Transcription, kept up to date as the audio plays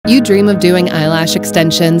You dream of doing eyelash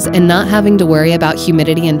extensions and not having to worry about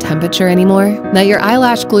humidity and temperature anymore? That your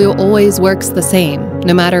eyelash glue always works the same,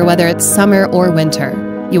 no matter whether it's summer or winter.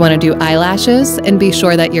 You want to do eyelashes and be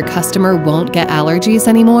sure that your customer won't get allergies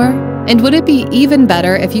anymore? And would it be even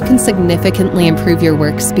better if you can significantly improve your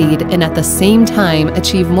work speed and at the same time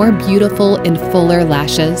achieve more beautiful and fuller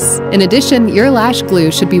lashes? In addition, your lash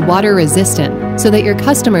glue should be water resistant so that your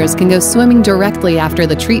customers can go swimming directly after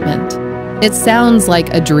the treatment. It sounds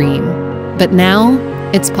like a dream, but now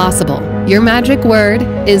it's possible. Your magic word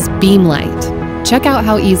is Beamlight. Check out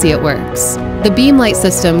how easy it works. The Beamlight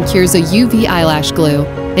system cures a UV eyelash glue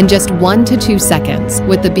in just 1 to 2 seconds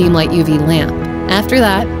with the Beamlight UV lamp. After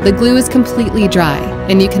that, the glue is completely dry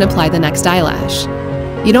and you can apply the next eyelash.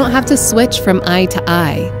 You don't have to switch from eye to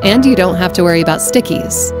eye, and you don't have to worry about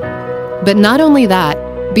stickies. But not only that,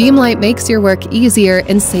 Beamlight makes your work easier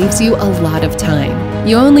and saves you a lot of time.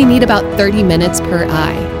 You only need about 30 minutes per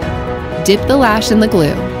eye. Dip the lash in the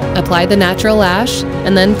glue, apply the natural lash,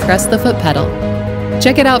 and then press the foot pedal.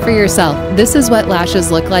 Check it out for yourself. This is what lashes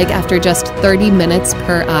look like after just 30 minutes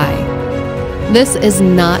per eye. This is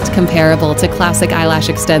not comparable to classic eyelash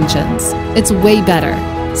extensions. It's way better.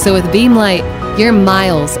 So with Beamlight, you're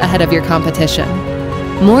miles ahead of your competition.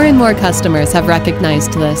 More and more customers have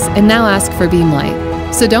recognized this and now ask for Beamlight.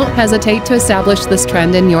 So don't hesitate to establish this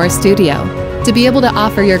trend in your studio to be able to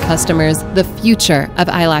offer your customers the future of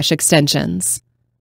eyelash extensions.